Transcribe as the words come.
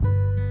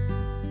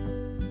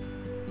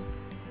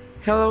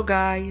Hello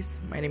guys,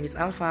 my name is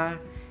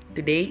Alfa.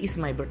 Today is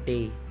my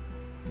birthday.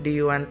 Do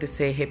you want to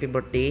say happy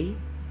birthday?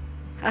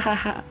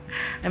 Hahaha,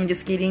 I'm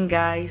just kidding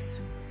guys.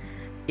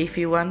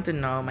 If you want to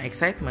know my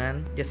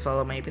excitement, just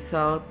follow my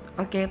episode.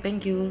 Okay,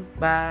 thank you.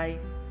 Bye.